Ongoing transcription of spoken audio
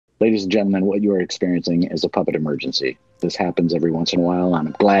Ladies and gentlemen, what you are experiencing is a puppet emergency. This happens every once in a while, and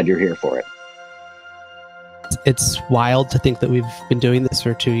I'm glad you're here for it. It's wild to think that we've been doing this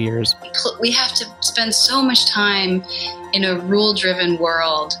for 2 years. We have to spend so much time in a rule-driven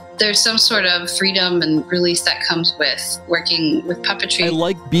world. There's some sort of freedom and release that comes with working with puppetry. I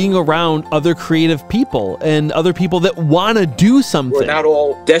like being around other creative people and other people that want to do something. We're not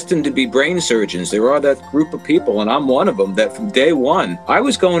all destined to be brain surgeons. There are that group of people, and I'm one of them, that from day one, I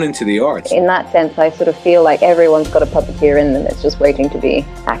was going into the arts. In that sense, I sort of feel like everyone's got a puppeteer in them. It's just waiting to be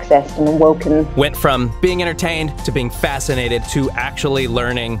accessed and awoken. Went from being entertained to being fascinated to actually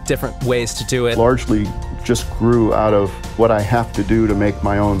learning different ways to do it. Largely just grew out of what I have to do to make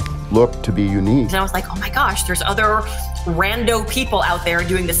my own look to be unique. And I was like, oh my gosh, there's other rando people out there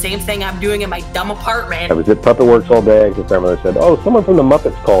doing the same thing I'm doing in my dumb apartment. I was at Puppet Works all day. His grandmother said, oh, someone from the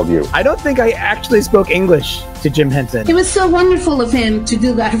Muppets called you. I don't think I actually spoke English to Jim Henson. It was so wonderful of him to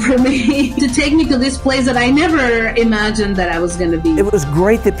do that for me, to take me to this place that I never imagined that I was going to be. It was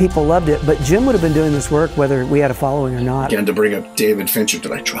great that people loved it, but Jim would have been doing this work whether we had a following or not. Again, to bring up David Fincher,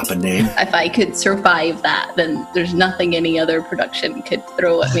 did I drop a name? If I could survive that, then there's nothing any other production could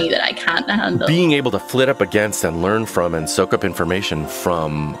throw at me that I can't handle. Being able to flit up against and learn from and soak up information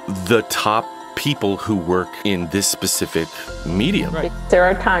from the top people who work in this specific medium. Right. There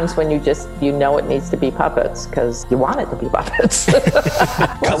are times when you know it needs to be puppets because you want it to be puppets.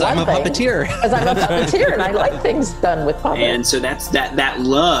 Because I'm a puppeteer. Because I'm a puppeteer and I like things done with puppets. And so that's that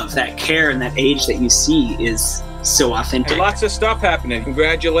love, that care, and that age that you see is so authentic. Lots of stuff happening.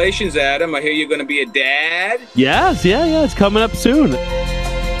 Congratulations, Adam. I hear you're going to be a dad. Yes, yeah, it's coming up soon.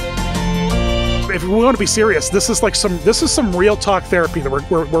 If we want to be serious, this is some real talk therapy that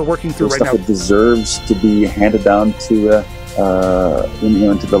we're working through right now. It deserves to be handed down to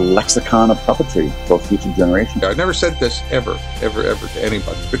into the lexicon of puppetry for future generations. I've never said this ever to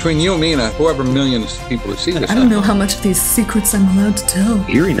anybody. Between you and me and whoever millions of people who see this, I don't know how much of these secrets I'm allowed to tell.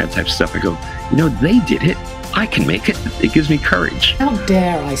 Hearing that type of stuff, I go, they did it. I can make it. It gives me courage. How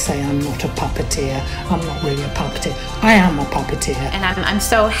dare I say I'm not a puppeteer? I'm not really a puppeteer. I am a puppeteer. And I'm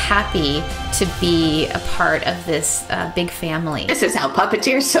so happy to be a part of this big family. This is how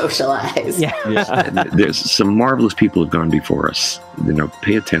puppeteers socialize. Yeah. There's some marvelous people who've gone before us.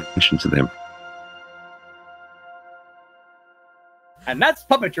 Pay attention to them. And that's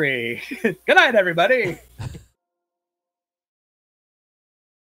puppetry. Good night, everybody.